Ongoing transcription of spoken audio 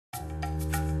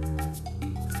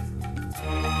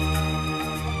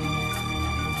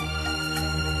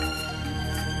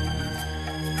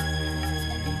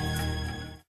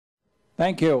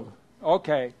Thank you.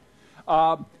 Okay.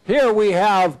 Here we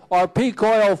have our peak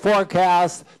oil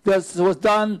forecast. This was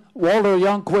done, Walter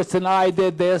Youngquist and I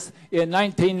did this in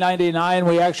 1999.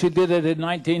 We actually did it in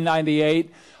 1998.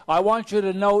 I want you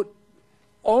to note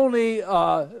only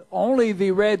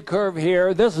the red curve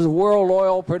here. This is world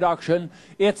oil production.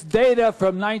 It's data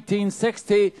from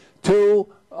 1960 to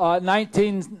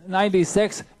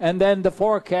 1996, and then the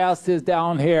forecast is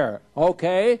down here.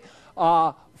 Okay?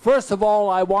 First of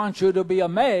all, I want you to be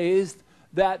amazed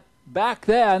that back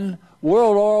then,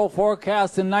 world oil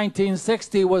forecast in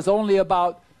 1960 was only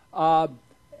about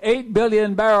 8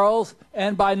 billion barrels,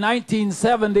 and by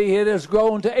 1970 it has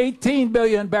grown to 18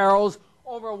 billion barrels,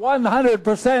 over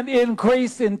 100%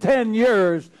 increase in 10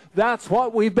 years. That's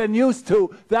what we've been used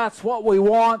to, that's what we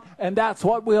want, and that's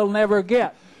what we'll never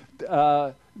get.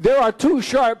 There are two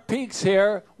sharp peaks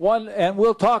here, one, and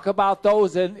we'll talk about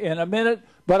those in a minute,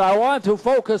 but I want to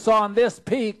focus on this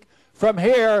peak from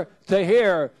here to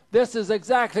here. This is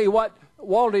exactly what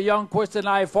Walter Youngquist and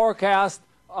I forecast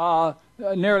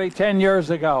nearly 10 years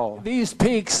ago. These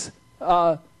peaks,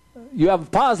 you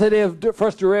have positive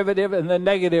first derivative and the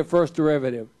negative first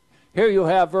derivative. Here you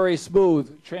have very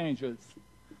smooth changes.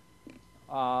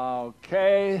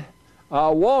 Okay.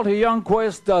 Walter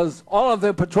Youngquist does all of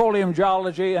the petroleum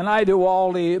geology, and I do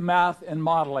all the math and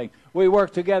modeling. We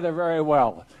work together very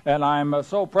well, and I'm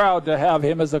so proud to have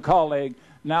him as a colleague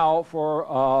now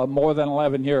for more than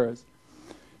 11 years.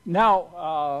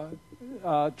 Now,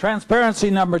 transparency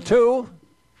number 2,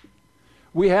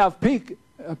 we have peak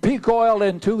oil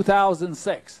in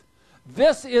 2006.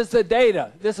 This is the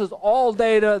data. This is all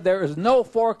data. There is no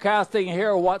forecasting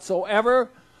here whatsoever.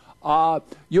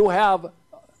 You have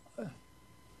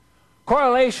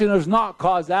correlation is not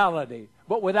causality,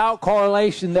 but without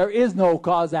correlation there is no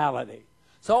causality.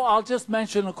 So I'll just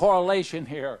mention a correlation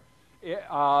here.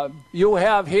 You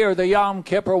have here the Yom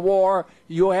Kippur War.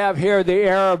 You have here the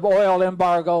Arab oil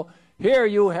embargo. Here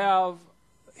you have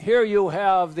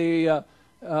the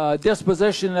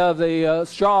disposition of the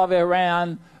Shah of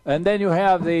Iran, and then you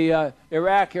have the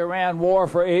Iraq-Iran war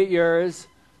for 8 years.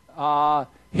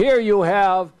 Here you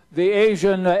have the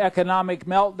Asian economic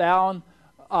meltdown,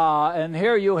 and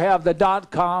here you have the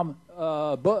dot-com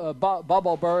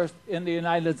bubble burst in the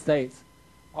United States.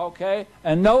 Okay,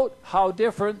 and note how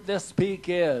different this peak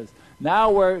is. Now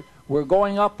we're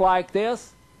going up like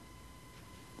this,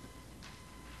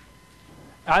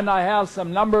 and I have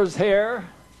some numbers here.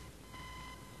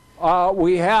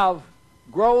 We have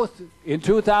growth in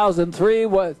 2003.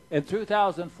 In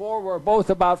 2004, we're both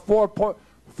about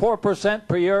 4%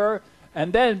 per year,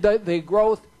 and then the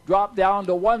growth dropped down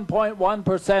to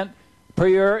 1.1% per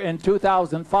year in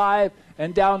 2005,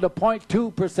 and down to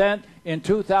 0.2% in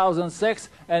 2006,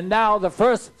 and now the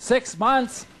first 6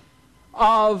 months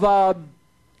of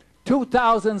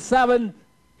 2007,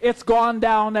 it's gone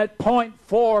down at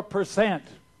 0.4%.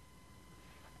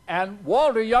 And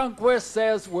Walter Youngquist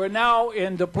says we're now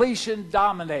in depletion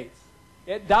dominates.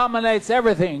 It dominates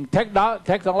everything,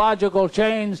 technological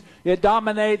change, it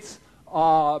dominates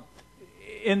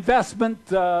investment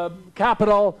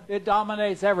capital, it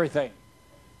dominates everything.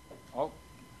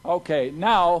 Okay,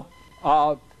 now,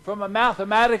 from a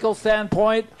mathematical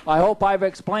standpoint, I hope I've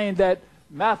explained that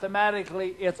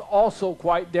mathematically it's also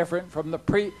quite different from the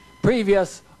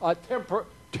previous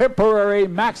temporary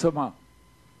maxima.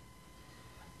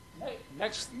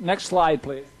 Next slide,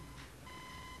 please.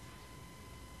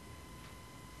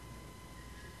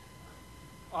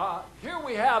 Here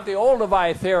we have the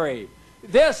Olduvai Theory.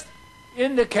 This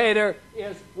indicator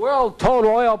is world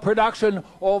total oil production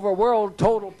over world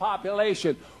total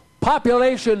population.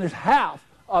 Population is half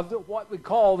of what we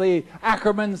call the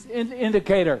Ackermann's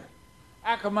indicator.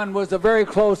 Ackermann was a very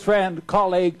close friend,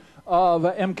 colleague of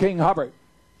M. King Hubbard.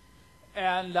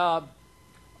 And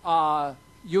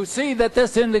you see that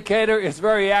this indicator is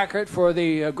very accurate for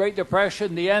the Great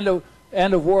Depression, the end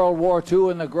of World War II,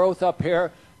 and the growth up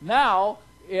here. Now,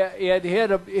 it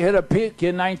hit a peak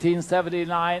in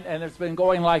 1979, and it's been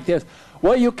going like this.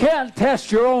 Well, you can't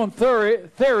test your own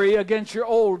theory against your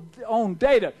own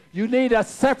data. You need a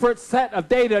separate set of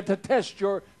data to test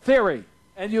your theory.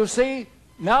 And you see,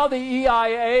 now the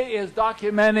EIA is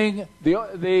documenting the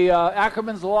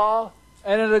Ackermann's law,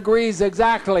 and it agrees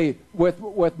exactly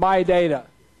with my data.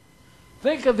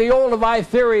 Think of the Olduvai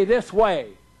theory this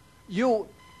way. You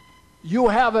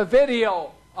have a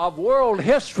video of world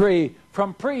history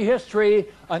from prehistory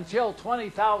until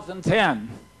 2010.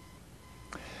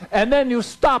 And then you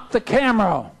stop the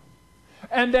camera,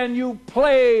 and then you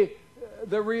play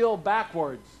the reel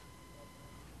backwards.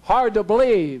 Hard to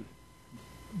believe,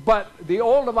 but the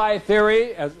Olduvai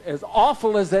theory, as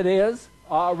awful as it is,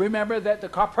 remember that the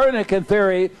Copernican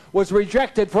theory was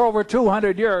rejected for over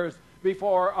 200 years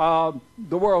before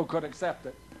the world could accept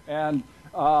it. And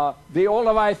the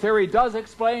Olduvai theory does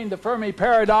explain the Fermi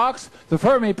paradox. The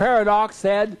Fermi paradox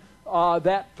said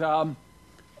that,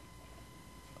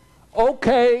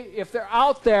 okay, if they're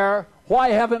out there, why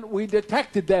haven't we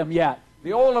detected them yet?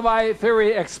 The Olduvai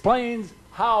theory explains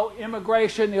how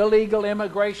immigration, illegal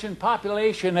immigration,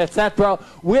 population, etc.,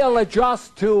 will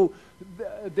adjust to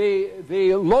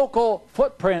the local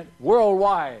footprint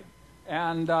worldwide.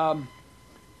 And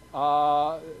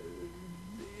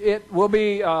it will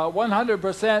be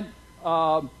 100%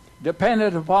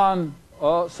 dependent upon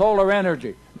solar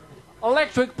energy.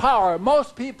 Electric power,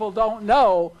 most people don't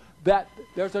know that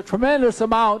there's a tremendous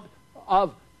amount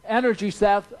of energy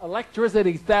theft,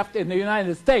 electricity theft in the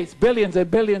United States, billions and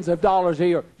billions of dollars a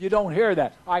year. You don't hear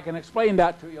that. I can explain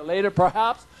that to you later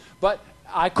perhaps, but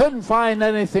I couldn't find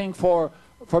anything for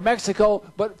Mexico,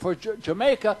 but for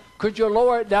Jamaica. Could you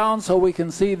lower it down so we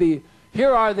can see the,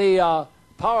 here are the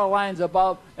power lines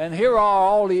above, and here are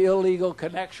all the illegal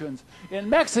connections. In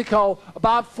Mexico,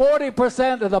 about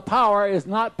 40% of the power is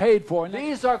not paid for. And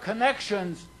these are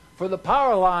connections for the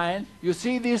power line. You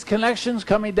see these connections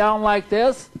coming down like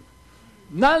this?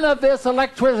 None of this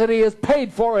electricity is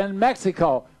paid for in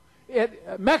Mexico.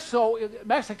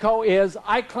 Mexico is,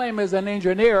 I claim as an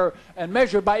engineer, and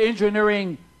measured by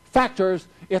engineering factors,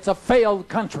 it's a failed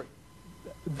country.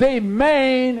 The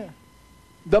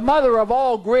mother of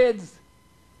all grids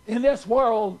in this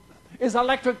world is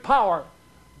electric power,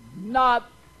 not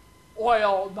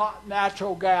oil, not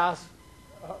natural gas.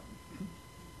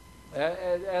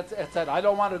 I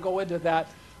don't want to go into that,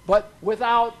 but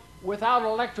without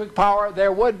electric power,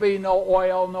 there would be no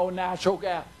oil, no natural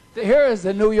gas. Here is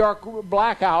the New York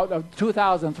blackout of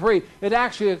 2003. It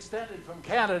actually extended from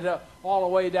Canada all the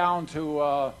way down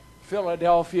to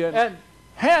Philadelphia. And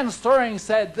Hans Stirring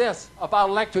said this about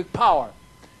electric power.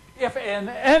 If in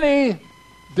any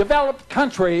developed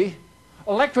country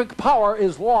electric power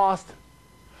is lost,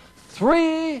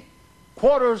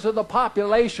 3/4 of the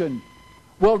population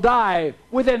will die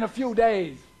within a few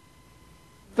days.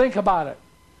 Think about it.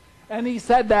 And he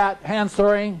said that, Hans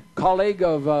Stirring, colleague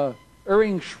of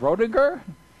Erwin Schrödinger,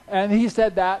 and he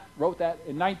said that, wrote that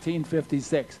in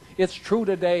 1956. It's true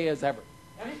today as ever.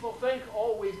 And people think,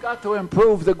 oh, we've got to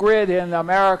improve the grid in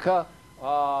America,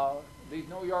 these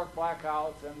New York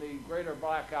blackouts and the greater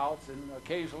blackouts, and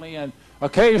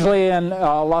occasionally in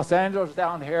Los Angeles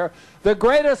down here. The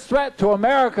greatest threat to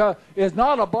America is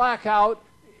not a blackout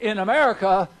in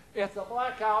America, it's a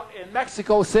blackout in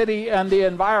Mexico City and the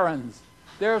environs.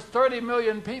 There's 30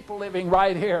 million people living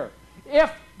right here.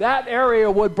 If that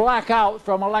area would black out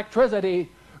from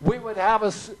electricity, we would have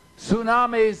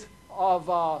tsunamis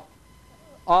of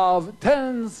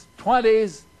tens,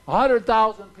 20s,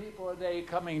 100,000 people a day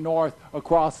coming north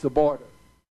across the border.